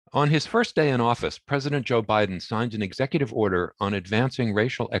On his first day in office, President Joe Biden signed an executive order on advancing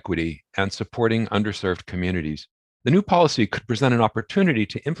racial equity and supporting underserved communities. The new policy could present an opportunity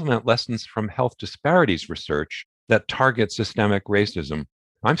to implement lessons from health disparities research that target systemic racism.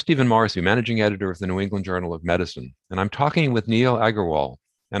 I'm Stephen Morrissey, managing editor of the New England Journal of Medicine, and I'm talking with Neil Agarwal,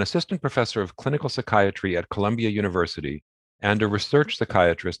 an assistant professor of clinical psychiatry at Columbia University and a research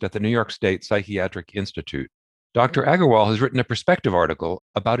psychiatrist at the New York State Psychiatric Institute. Dr. Agarwal has written a perspective article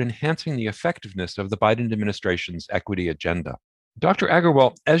about enhancing the effectiveness of the Biden administration's equity agenda. Dr.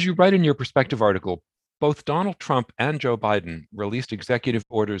 Agarwal, as you write in your perspective article, both Donald Trump and Joe Biden released executive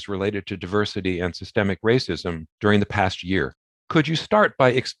orders related to diversity and systemic racism during the past year. Could you start by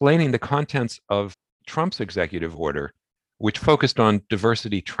explaining the contents of Trump's executive order, which focused on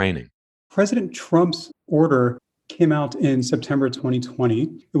diversity training? President Trump's order came out in September 2020.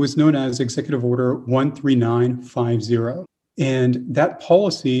 It was known as Executive Order 13950. And that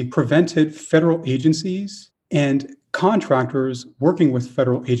policy prevented federal agencies and contractors working with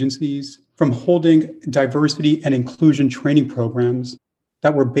federal agencies from holding diversity and inclusion training programs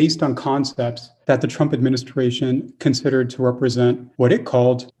that were based on concepts that the Trump administration considered to represent what it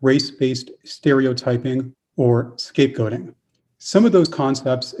called race-based stereotyping or scapegoating. Some of those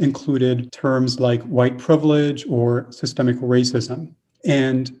concepts included terms like white privilege or systemic racism.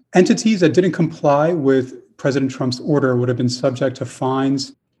 And entities that didn't comply with President Trump's order would have been subject to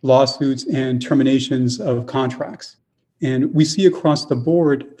fines, lawsuits, and terminations of contracts. And we see across the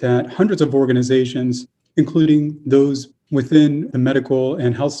board that hundreds of organizations, including those within the medical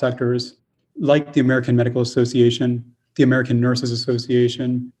and health sectors, like the American Medical Association, the American Nurses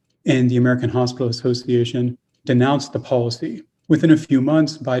Association, and the American Hospital Association, denounced the policy. Within a few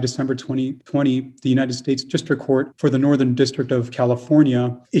months, by December 2020, the United States District Court for the Northern District of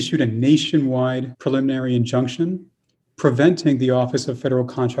California issued a nationwide preliminary injunction preventing the Office of Federal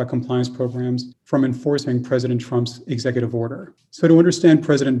Contract Compliance Programs from enforcing President Trump's executive order. So to understand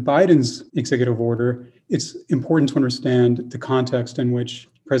President Biden's executive order, it's important to understand the context in which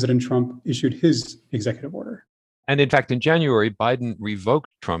President Trump issued his executive order. And in fact, in January, Biden revoked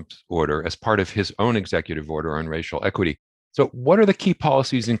Trump's order as part of his own executive order on racial equity. So what are the key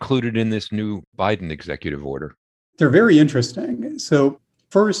policies included in this new Biden executive order? They're very interesting. So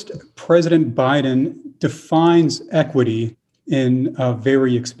first, President Biden defines equity in a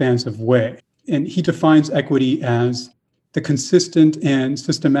very expansive way. And he defines equity as the consistent and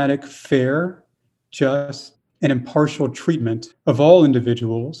systematic, fair, just, and impartial treatment of all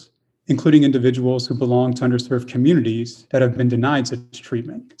individuals, including individuals who belong to underserved communities that have been denied such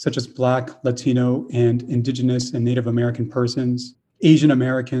treatment, such as Black, Latino, and Indigenous and Native American persons, Asian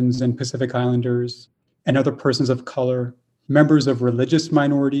Americans and Pacific Islanders, and other persons of color, members of religious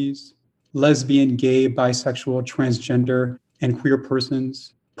minorities, lesbian, gay, bisexual, transgender, and queer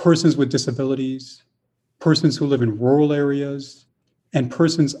persons, persons with disabilities, persons who live in rural areas, and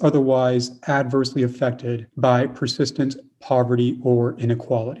persons otherwise adversely affected by persistent poverty or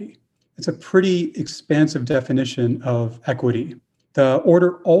inequality. It's a pretty expansive definition of equity. The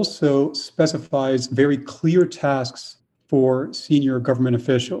order also specifies very clear tasks for senior government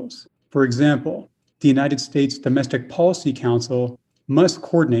officials. For example, the United States Domestic Policy Council must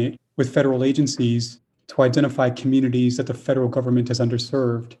coordinate with federal agencies to identify communities that the federal government has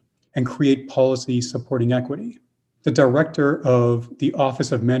underserved and create policy supporting equity. The director of the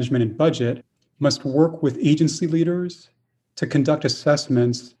Office of Management and Budget must work with agency leaders to conduct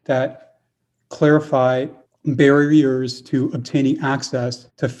assessments that clarify barriers to obtaining access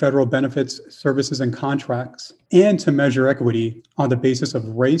to federal benefits, services, and contracts, and to measure equity on the basis of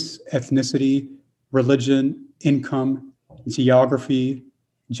race, ethnicity, religion, income, geography,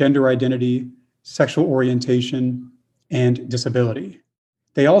 gender identity, sexual orientation, and disability.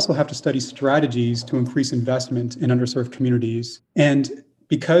 They also have to study strategies to increase investment in underserved communities. And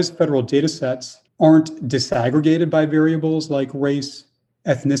because federal data sets aren't disaggregated by variables like race,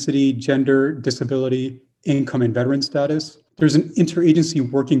 ethnicity, gender, disability, income, and veteran status, there's an interagency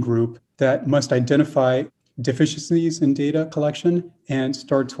working group that must identify deficiencies in data collection and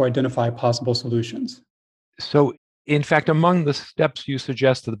start to identify possible solutions. So, in fact, among the steps you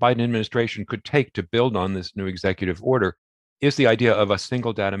suggest that the Biden administration could take to build on this new executive order is the idea of a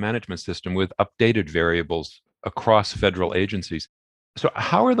single data management system with updated variables across federal agencies. So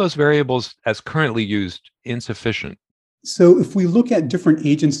how are those variables as currently used insufficient? So if we look at different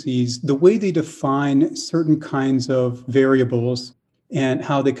agencies, the way they define certain kinds of variables and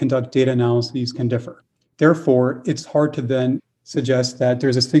how they conduct data analyses can differ. Therefore, it's hard to then suggest that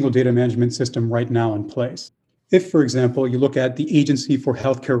there's a single data management system right now in place. If, for example, you look at the Agency for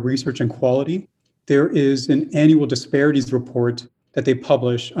Healthcare Research and Quality, there is an annual disparities report that they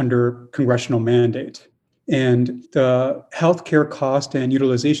publish under congressional mandate. And the Healthcare Cost and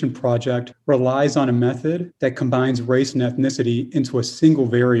Utilization Project relies on a method that combines race and ethnicity into a single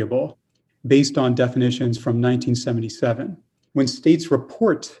variable based on definitions from 1977. When states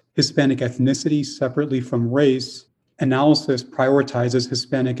report Hispanic ethnicity separately from race, analysis prioritizes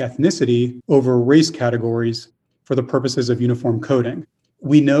Hispanic ethnicity over race categories for the purposes of uniform coding.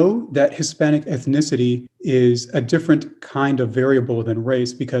 We know that Hispanic ethnicity is a different kind of variable than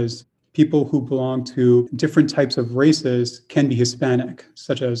race because people who belong to different types of races can be Hispanic,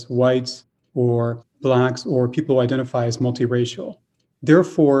 such as whites or Blacks or people who identify as multiracial.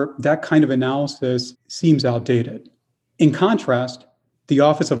 Therefore, that kind of analysis seems outdated. In contrast, the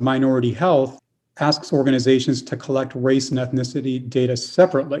Office of Minority Health asks organizations to collect race and ethnicity data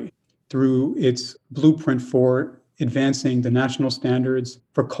separately through its blueprint for advancing the national standards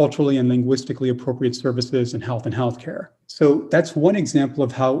for culturally and linguistically appropriate services in health and healthcare. So that's one example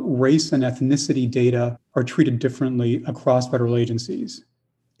of how race and ethnicity data are treated differently across federal agencies.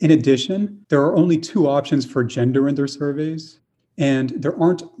 In addition, there are only 2 options for gender in their surveys, and there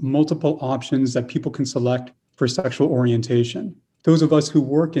aren't multiple options that people can select for sexual orientation. Those of us who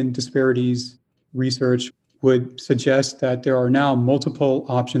work in disparities research would suggest that there are now multiple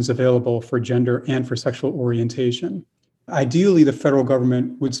options available for gender and for sexual orientation. Ideally, the federal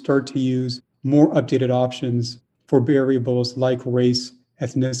government would start to use more updated options for variables like race,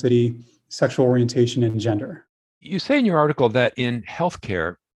 ethnicity, sexual orientation, and gender. You say in your article that in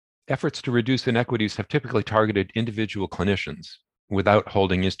healthcare, efforts to reduce inequities have typically targeted individual clinicians without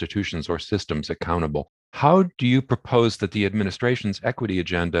holding institutions or systems accountable. How do you propose that the administration's equity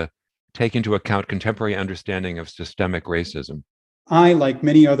agenda take into account contemporary understanding of systemic racism? I, like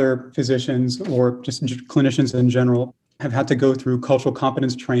many other physicians or just clinicians in general, have had to go through cultural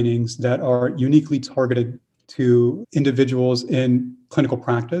competence trainings that are uniquely targeted to individuals in clinical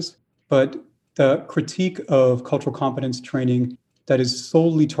practice. But the critique of cultural competence training that is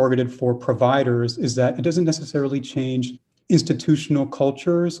solely targeted for providers is that it doesn't necessarily change institutional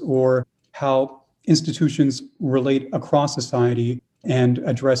cultures or how institutions relate across society and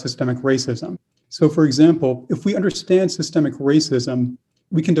address systemic racism. So, for example, if we understand systemic racism,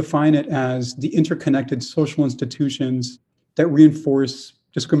 we can define it as the interconnected social institutions that reinforce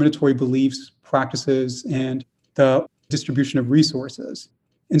discriminatory beliefs, practices, and the distribution of resources.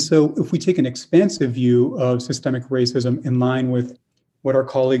 And so, if we take an expansive view of systemic racism in line with what our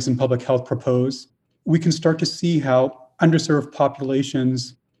colleagues in public health propose, we can start to see how underserved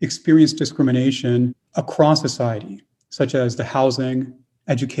populations experience discrimination across society, such as the housing,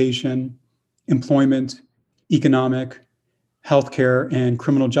 education, employment, economic, healthcare, and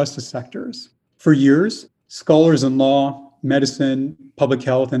criminal justice sectors. For years, scholars in law, medicine, public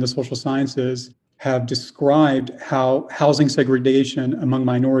health, and the social sciences have described how housing segregation among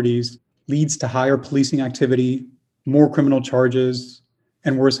minorities leads to higher policing activity, more criminal charges,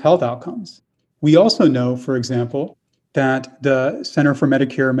 and worse health outcomes. We also know, for example, that the Center for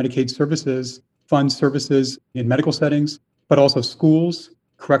Medicare and Medicaid Services funds services in medical settings, but also schools,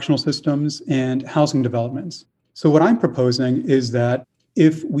 correctional systems, and housing developments. So what I'm proposing is that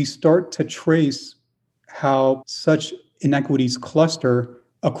if we start to trace how such inequities cluster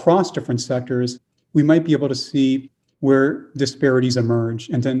across different sectors, we might be able to see where disparities emerge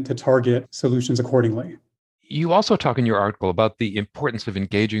and then to target solutions accordingly. You also talk in your article about the importance of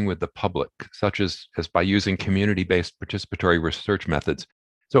engaging with the public, such as by using community-based participatory research methods.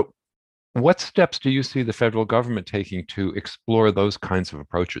 So what steps do you see the federal government taking to explore those kinds of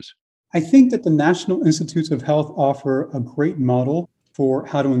approaches? I think that the National Institutes of Health offer a great model for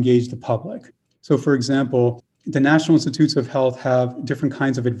how to engage the public. So, for example, the National Institutes of Health have different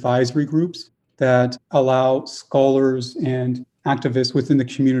kinds of advisory groups that allow scholars and activists within the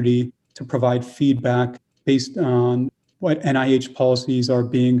community to provide feedback based on what NIH policies are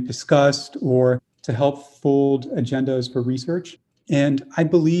being discussed or to help fold agendas for research. And I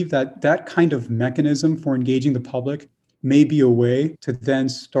believe that that kind of mechanism for engaging the public may be a way to then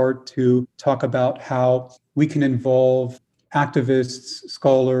start to talk about how we can involve activists,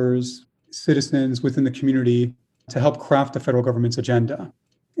 scholars, citizens within the community to help craft the federal government's agenda.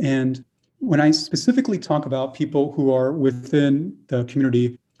 And when I specifically talk about people who are within the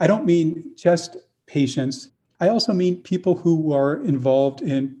community, I don't mean just patients. I also mean people who are involved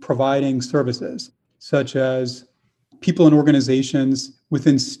in providing services, such as people and organizations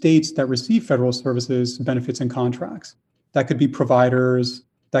within states that receive federal services, benefits, and contracts. That could be providers,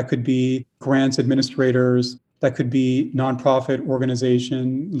 that could be grants administrators, that could be nonprofit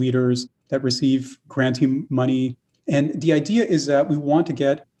organization leaders that receive grantee money. And the idea is that we want to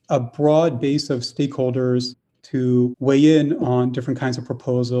get a broad base of stakeholders to weigh in on different kinds of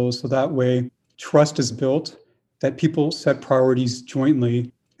proposals. So that way, trust is built, that people set priorities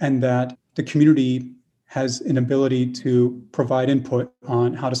jointly, and that the community has an ability to provide input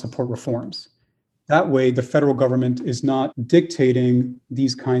on how to support reforms. That way, the federal government is not dictating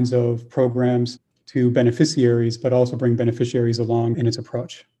these kinds of programs to beneficiaries, but also bring beneficiaries along in its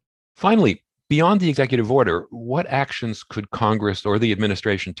approach. Finally, beyond the executive order, what actions could Congress or the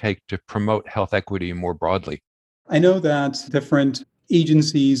administration take to promote health equity more broadly? I know that different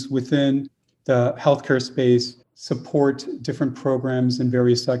agencies within the healthcare space support different programs in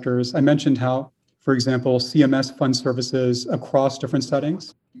various sectors. I mentioned how, for example, CMS funds services across different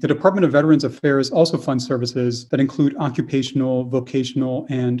settings. The Department of Veterans Affairs also funds services that include occupational, vocational,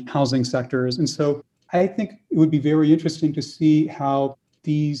 and housing sectors. And so I think it would be very interesting to see how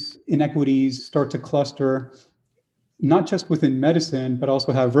these inequities start to cluster, not just within medicine, but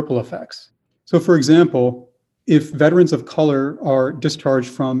also have ripple effects. So, for example, if veterans of color are discharged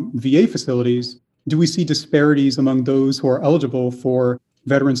from VA facilities, do we see disparities among those who are eligible for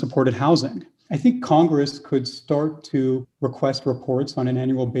veteran-supported housing? I think Congress could start to request reports on an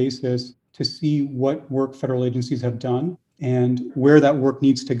annual basis to see what work federal agencies have done and where that work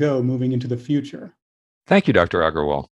needs to go moving into the future. Thank you, Dr. Agarwal.